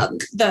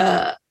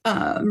 the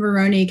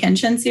Rurouni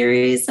Kenshin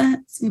series.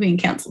 It's being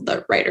canceled.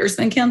 The writer's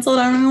been canceled.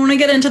 I don't want to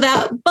get into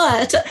that,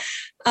 but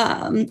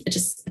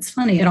it's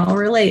funny. It all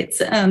relates.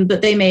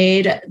 But they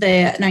made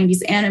the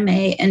 90s anime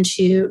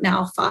into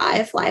now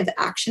 5 live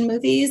action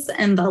movies,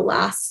 and the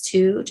last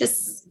two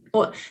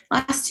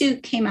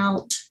came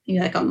out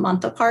like a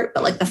month apart,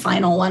 but like the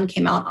final one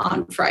came out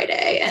on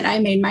Friday, and I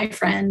made my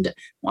friend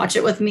watch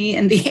it with me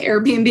in the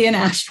Airbnb in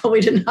Asheville.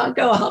 We did not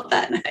go out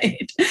that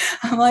night.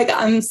 I'm like,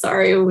 I'm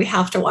sorry, we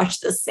have to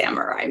watch this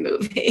samurai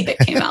movie. It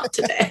came out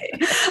today.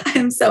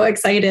 I'm so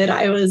excited.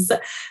 I was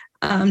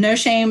no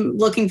shame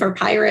looking for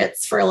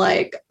pirates for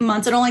like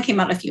months. It only came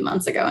out a few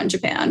months ago in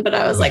Japan, but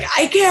I was like,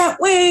 I can't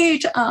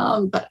wait.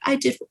 But I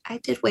did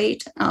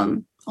wait,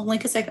 only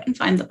because I couldn't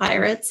find the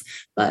pirates,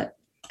 but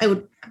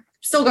I'm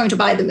still going to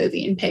buy the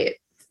movie and pay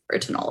for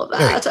it and all of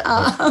that.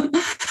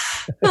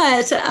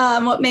 But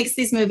what makes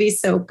these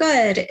movies so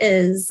good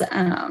is,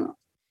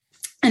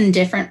 and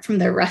different from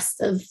the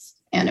rest of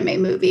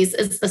anime movies,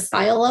 is the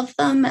style of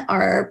them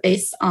are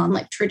based on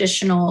like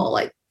traditional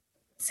like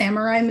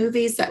samurai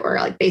movies that were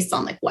like based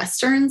on like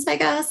Westerns, I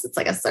guess. It's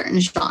like a certain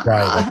genre.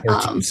 Right,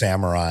 like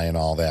samurai and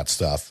all that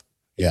stuff.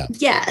 Yeah.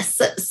 Yes.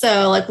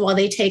 So like while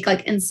they take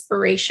like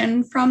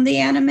inspiration from the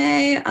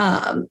anime,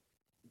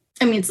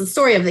 I mean, it's the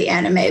story of the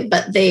anime,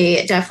 but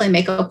they definitely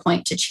make a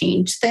point to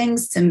change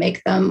things to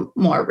make them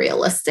more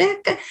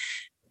realistic,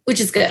 which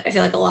is good. I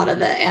feel like a lot of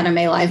the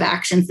anime live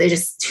actions, they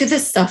just do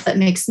this stuff that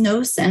makes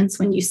no sense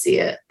when you see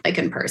it like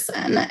in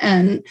person.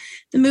 And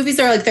the movies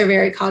are like, they're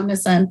very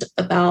cognizant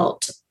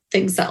about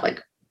things that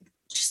like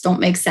just don't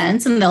make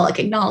sense, and they'll like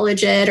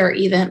acknowledge it. Or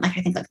even like,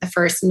 I think like the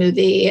first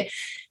movie,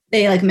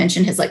 they like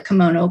mention his like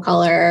kimono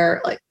color,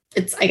 like,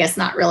 it's, I guess,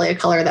 not really a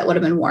color that would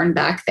have been worn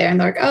back there. And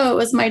they're like, oh, it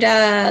was my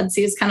dad's.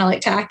 He was kind of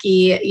like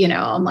tacky, you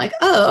know. I'm like,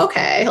 oh,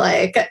 okay.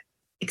 Like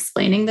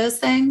explaining those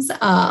things.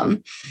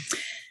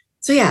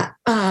 So yeah,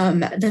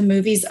 the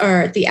movies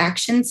are, the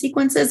action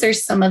sequences are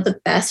some of the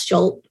best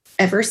you'll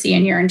ever see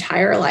in your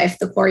entire life.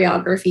 The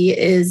choreography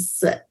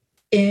is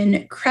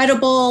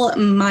incredible,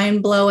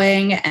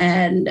 mind-blowing.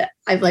 And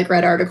I've like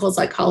read articles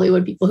like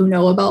Hollywood people who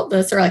know about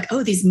this are like,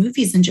 oh, these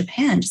movies in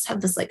Japan just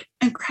have this like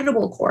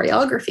incredible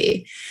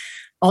choreography.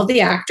 All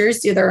the actors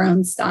do their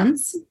own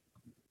stunts.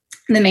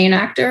 The main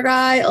actor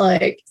guy,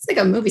 like, he's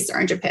like a movie star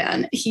in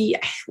Japan. He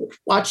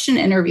watched an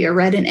interview, or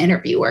read an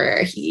interview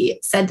where he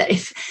said that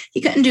if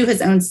he couldn't do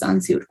his own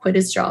stunts, he would quit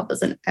his job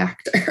as an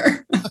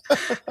actor.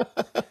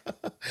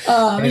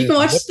 You can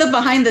watch the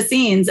behind the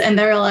scenes, and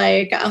they're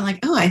like, I'm like,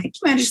 oh, I think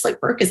he might just like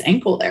broke his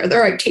ankle there.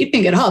 They're like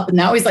taping it up, and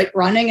now he's like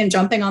running and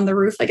jumping on the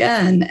roof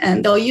again.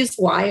 And they'll use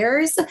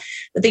wires,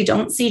 but they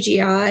don't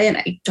CGI, and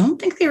I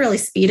don't think they really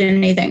speed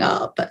anything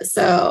up.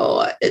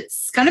 So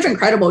it's kind of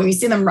incredible when you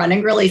see them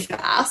running really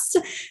fast.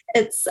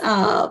 It's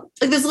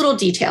like there's little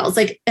details,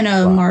 like in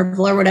a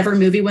Marvel or whatever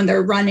movie, when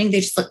they're running,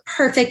 they just look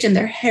perfect and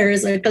their hair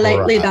is like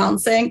lightly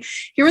bouncing.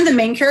 Here, when the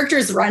main character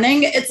is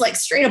running, it's like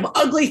straight up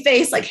ugly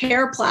face, like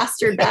hair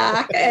plastered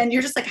back. And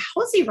you're just like,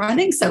 how is he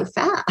running so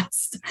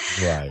fast?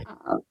 Right.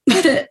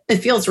 But it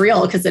feels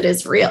real because it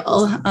is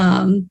real.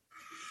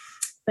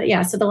 But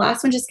yeah, so the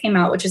last one just came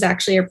out, which is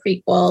actually a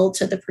prequel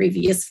to the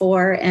previous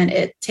 4. And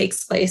it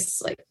takes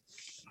place, like,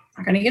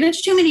 I'm not going to get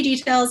into too many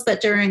details,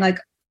 but during like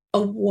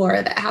a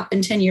war that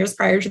happened 10 years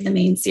prior to the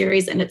main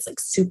series. And it's like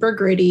super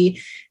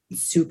gritty,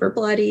 super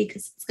bloody,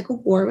 because it's like a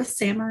war with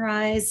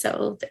samurais.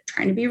 So they're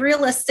trying to be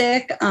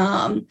realistic.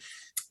 I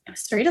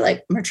was ready to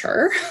like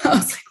mature. I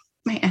was like,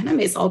 my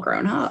anime's all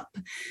grown up.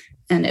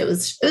 And it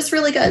was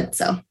really good.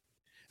 So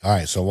all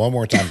right, so one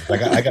more time, I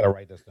got to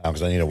write this down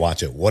because I need to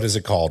watch it. What is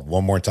it called?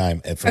 One more time,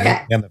 and for me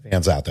and the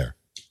fans out there.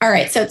 All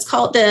right, so it's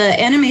called, the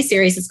anime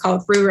series is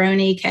called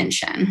Rurouni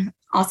Kenshin.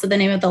 Also the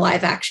name of the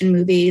live action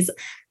movies.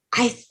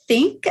 I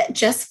think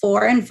just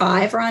 4 and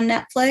 5 are on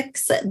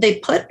Netflix. They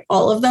put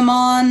all of them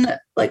on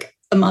like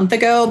a month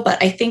ago,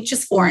 but I think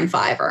just 4 and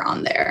 5 are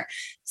on there.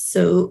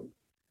 So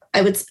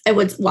I would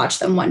watch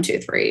them 1, 2,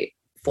 3,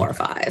 4,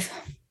 5.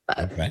 But.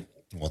 Okay.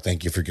 Well,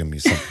 thank you for giving me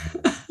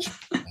something.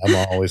 I'm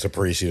always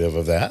appreciative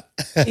of that.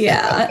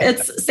 Yeah,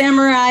 it's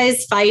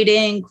samurais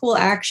fighting, cool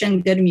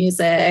action, good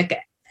music.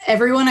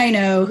 Everyone I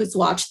know who's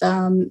watched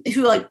them,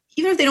 who like,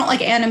 even if they don't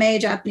like anime,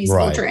 Japanese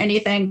culture,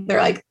 anything, they're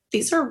like,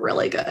 these are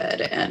really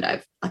good.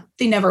 And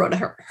they never would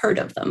have heard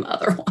of them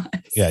otherwise.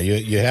 Yeah,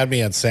 you had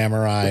me at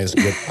samurais,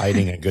 good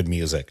fighting, and good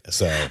music.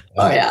 So,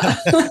 oh yeah.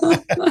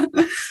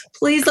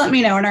 Please let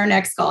me know in our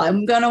next call.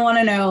 I'm gonna want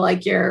to know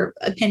like your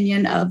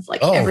opinion of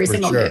like every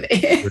single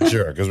movie. For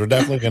sure, because we're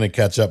definitely going to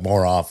catch up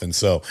more often.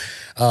 So,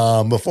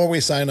 before we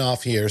sign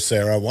off here,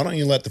 Sarah, why don't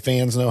you let the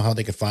fans know how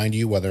they can find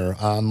you, whether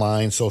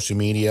online, social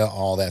media,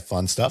 all that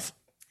fun stuff?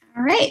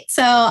 All right.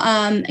 So,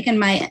 again,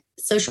 my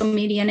social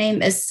media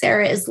name is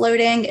Sarah is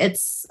Loading.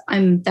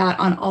 I'm that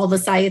on all the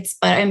sites,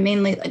 but I'm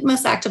mainly like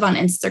most active on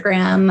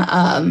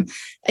Instagram,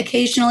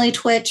 occasionally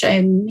Twitch.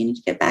 I'm meaning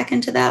to get back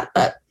into that,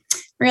 but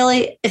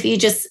really, if you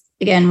just,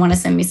 again, want to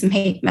send me some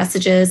hate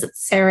messages,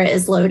 it's Sarah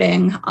is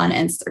Loading on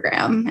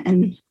Instagram,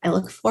 and I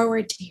look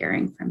forward to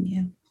hearing from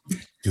you.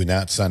 Do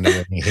not send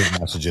any hate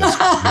messages. We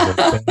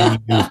will ban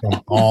you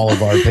from all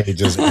of our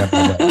pages and our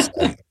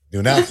website.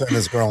 Do not send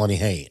this girl any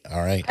hate,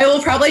 all right? I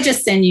will probably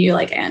just send you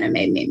like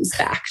anime memes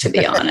back, to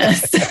be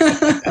honest.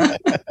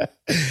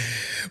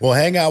 Well,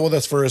 hang out with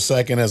us for a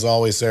second. As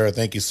always, Sarah,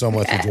 thank you so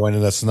much for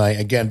joining us tonight.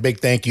 Again, big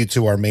thank you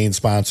to our main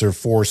sponsor,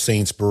 Four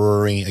Saints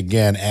Brewery.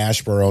 Again,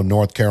 Asheboro,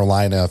 North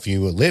Carolina. If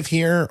you live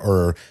here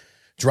or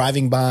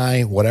driving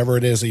by, whatever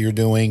it is that you're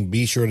doing,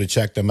 be sure to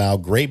check them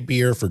out. Great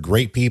beer for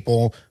great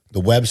people.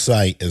 The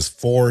website is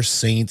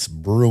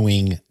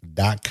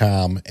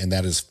foursaintsbrewing.com, and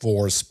that is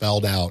four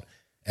spelled out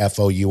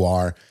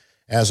FOUR.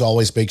 As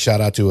always, big shout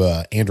out to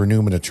Andrew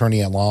Newman,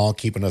 attorney at law,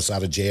 keeping us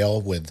out of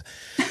jail with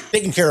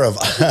taking care of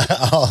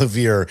all of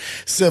your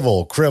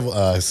civil,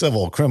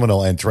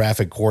 criminal, and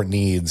traffic court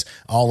needs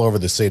all over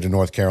the state of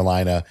North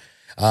Carolina.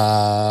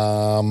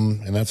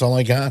 And that's all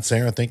I got.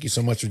 Sarah, thank you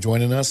so much for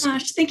joining us.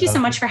 Gosh, thank you so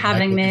much for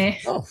having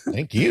me. Oh,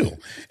 thank you.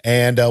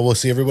 And we'll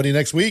see everybody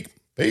next week.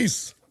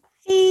 Peace.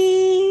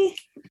 Bye.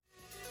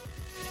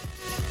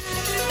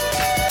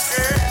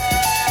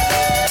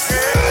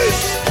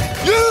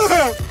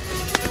 Yeah!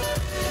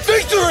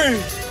 Victory!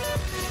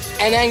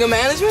 And anger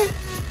management?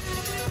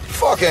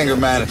 Fuck anger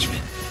management.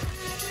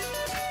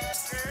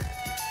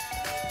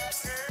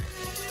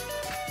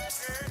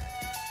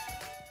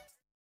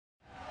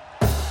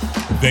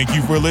 Thank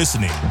you for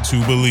listening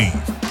to Believe.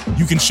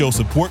 You can show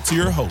support to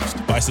your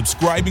host by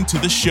subscribing to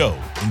the show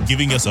and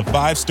giving us a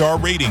 5-star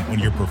rating on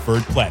your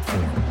preferred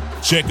platform.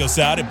 Check us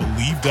out at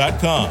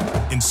Believe.com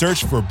and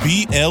search for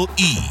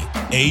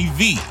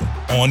BLEAV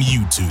on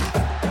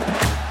YouTube.